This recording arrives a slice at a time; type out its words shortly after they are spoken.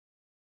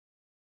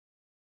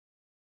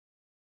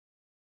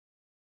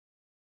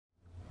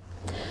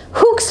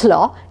Hooke's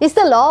law is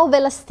the law of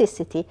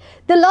elasticity,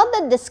 the law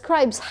that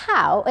describes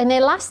how an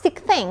elastic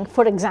thing,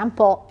 for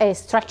example, a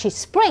stretchy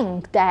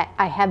spring that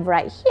I have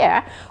right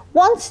here,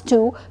 wants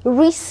to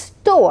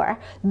restore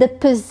the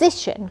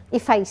position.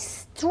 If I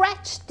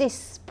stretch this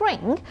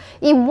spring,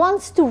 it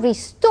wants to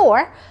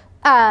restore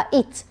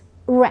its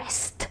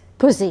rest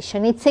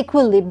position, its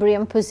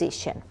equilibrium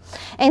position.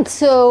 And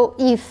so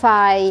if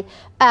I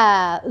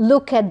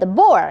look at the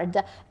board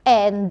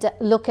and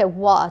look at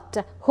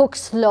what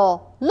Hooke's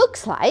law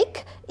looks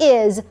like,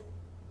 is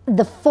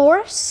the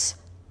force,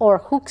 or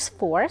Hooke's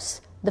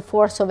force, the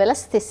force of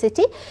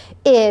elasticity,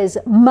 is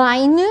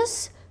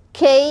minus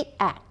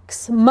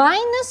kx.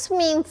 Minus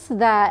means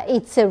that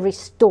it's a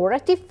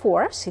restorative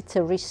force, it's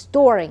a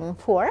restoring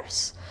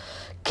force.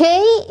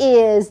 K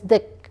is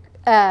the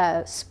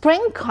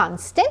spring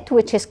constant,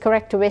 which is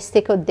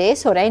characteristic of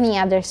this or any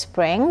other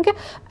spring,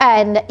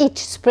 and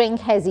each spring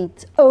has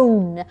its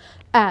own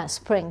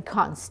spring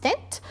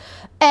constant,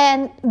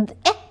 and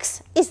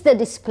x is the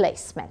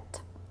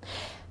displacement.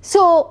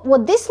 So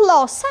what this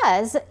law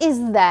says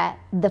is that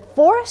the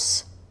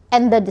force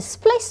and the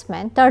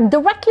displacement are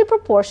directly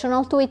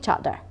proportional to each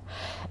other,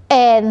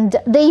 and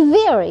they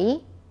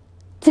vary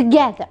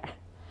together.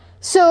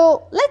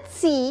 So let's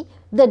see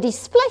the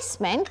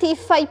displacement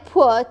if I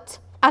put,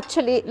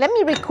 actually, let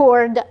me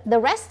record the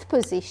rest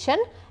position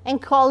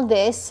and call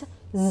this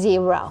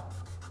 0.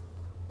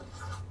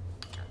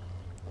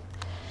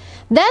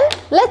 Then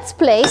let's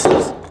place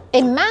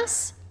a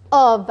mass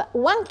of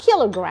 1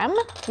 kilogram.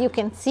 You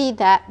can see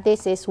that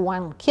this is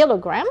 1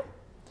 kilogram.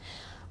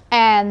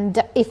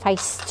 And if I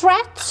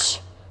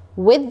stretch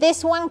with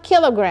this 1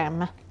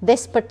 kilogram,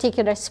 this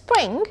particular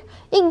spring,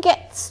 it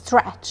gets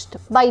stretched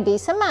by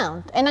this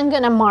amount. And I'm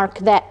going to mark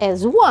that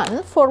as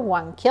 1 for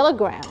 1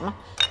 kilogram.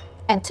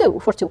 And 2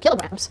 for 2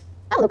 kilograms.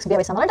 That looks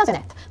very similar, doesn't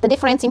it? The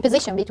difference in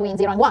position between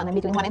 0 and 1 and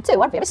between 1 and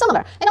 2 are very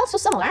similar, and also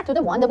similar to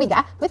the one that we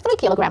got with 3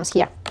 kilograms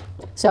here.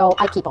 So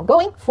I keep on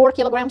going, 4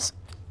 kilograms,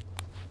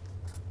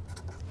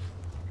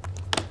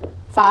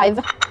 5.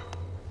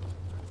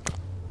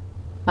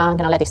 I'm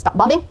gonna let it stop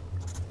bobbing.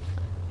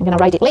 I'm gonna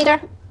write it later.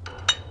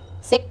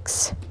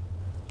 6.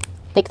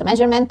 Take the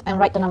measurement and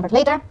write the number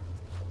later.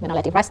 I'm gonna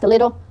let it rest a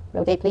little.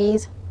 Rotate,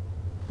 please.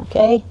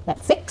 Okay,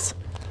 that's 6.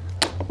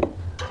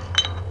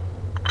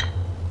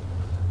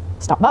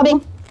 Stop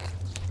bobbing,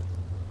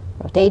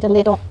 rotate a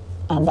little,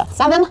 and that's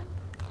 7.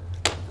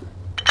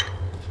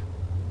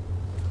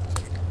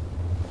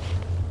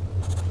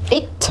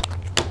 8.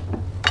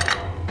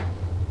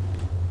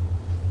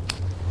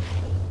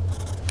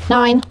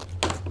 9.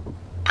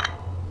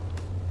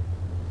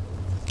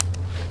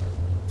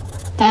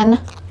 10.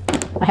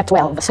 I have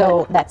 12,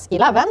 so that's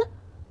 11.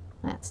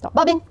 Let's stop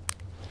bobbing.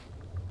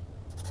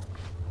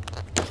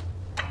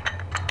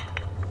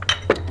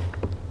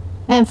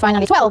 And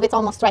finally 12, it's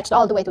almost stretched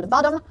all the way to the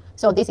bottom.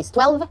 So this is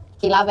 12,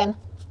 11,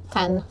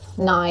 10,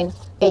 9,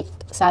 8,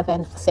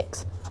 7,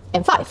 6,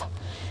 and 5.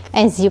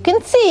 As you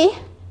can see,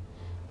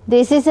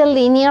 this is a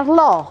linear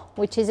law,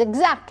 which is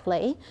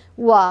exactly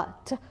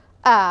what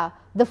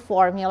the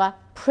formula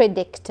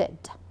predicted.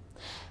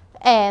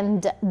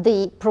 And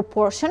the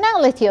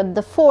proportionality of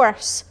the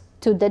force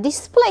to the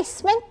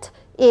displacement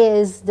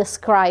is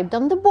described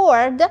on the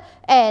board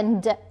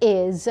and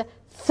is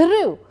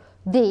through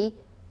the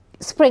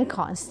spring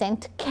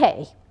constant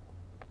K.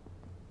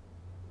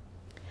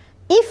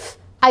 If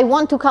I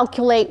want to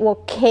calculate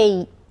what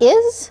K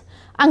is,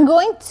 I'm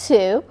going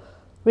to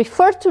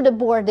refer to the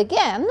board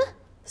again,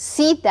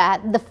 see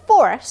that the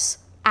force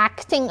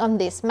acting on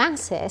these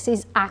masses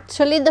is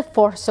actually the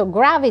force of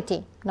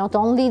gravity, not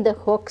only the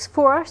Hooke's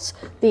force,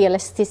 the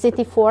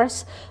elasticity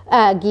force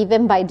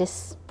given by the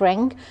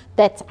spring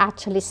that's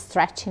actually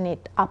stretching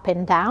it up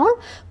and down,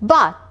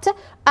 but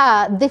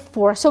the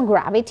force of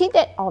gravity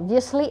that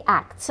obviously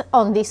acts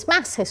on these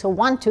masses, so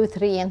 1, 2,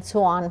 3, and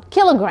so on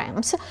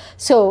kilograms.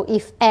 So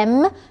if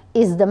m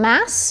is the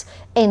mass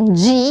and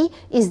g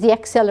is the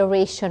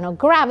acceleration of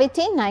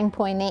gravity,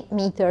 9.8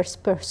 meters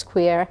per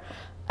square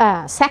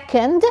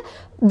second,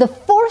 the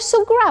force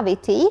of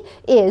gravity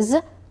is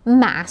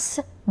mass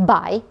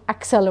by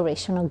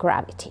acceleration of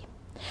gravity.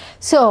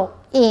 So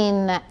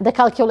in the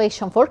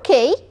calculation for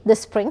K, the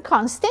spring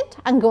constant,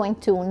 I'm going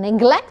to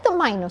neglect the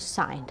minus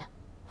sign,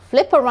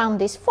 flip around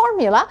this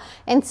formula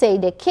and say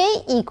that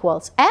K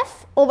equals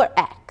F over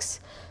X.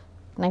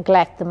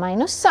 Neglect the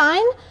minus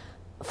sign.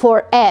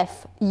 For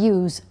F,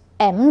 use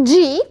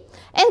mg,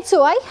 and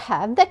so I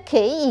have that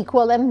K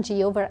equal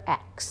mg over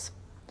X.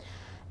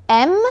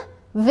 M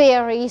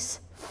varies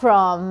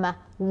from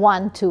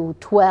 1 to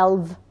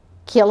 12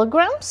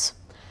 kilograms,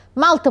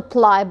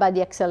 multiplied by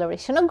the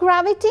acceleration of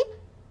gravity,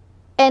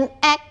 and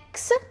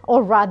x,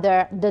 or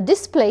rather the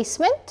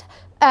displacement,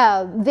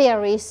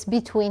 varies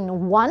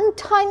between 1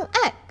 times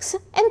x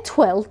and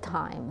 12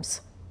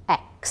 times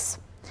x.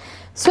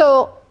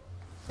 So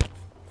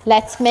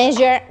let's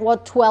measure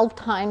what 12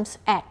 times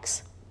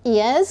x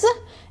is.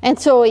 And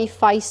so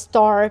if I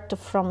start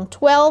from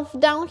 12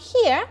 down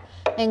here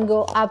and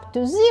go up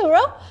to 0,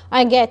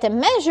 I get a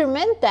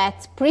measurement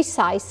that's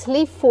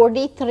precisely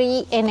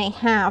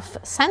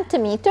 43.5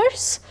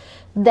 centimeters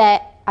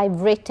that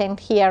I've written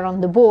here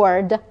on the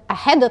board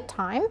ahead of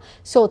time.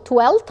 So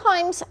 12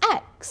 times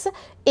x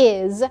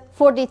is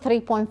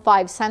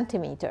 43.5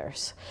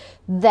 centimeters.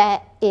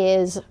 That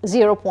is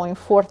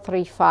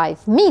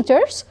 0.435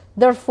 meters.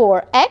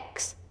 Therefore,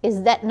 x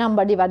is that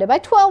number divided by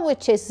 12,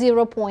 which is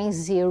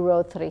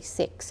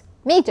 0.036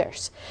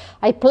 meters.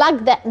 I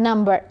plug that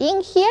number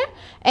in here,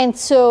 and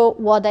so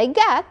what I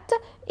get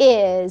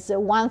is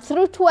 1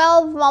 through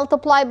 12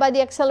 multiplied by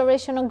the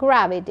acceleration of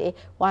gravity,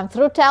 1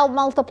 through 12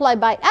 multiplied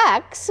by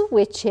x,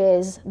 which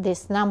is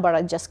this number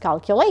I just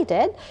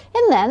calculated,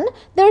 and then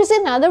there's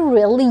another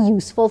really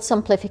useful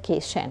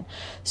simplification.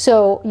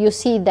 So you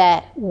see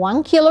that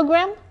 1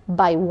 kilogram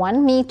by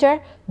 1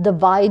 meter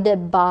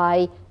divided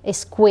by a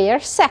square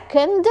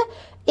second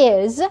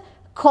is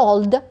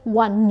called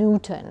 1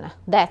 Newton.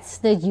 That's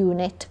the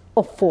unit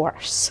of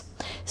force.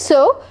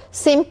 So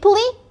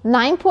simply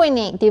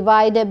 9.8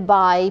 divided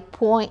by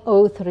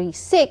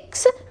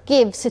 0.036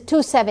 gives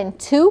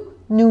 272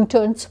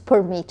 newtons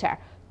per meter.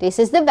 This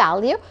is the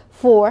value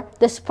for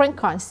the spring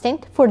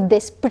constant for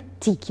this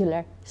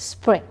particular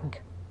spring.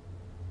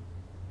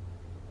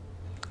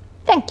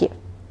 Thank you.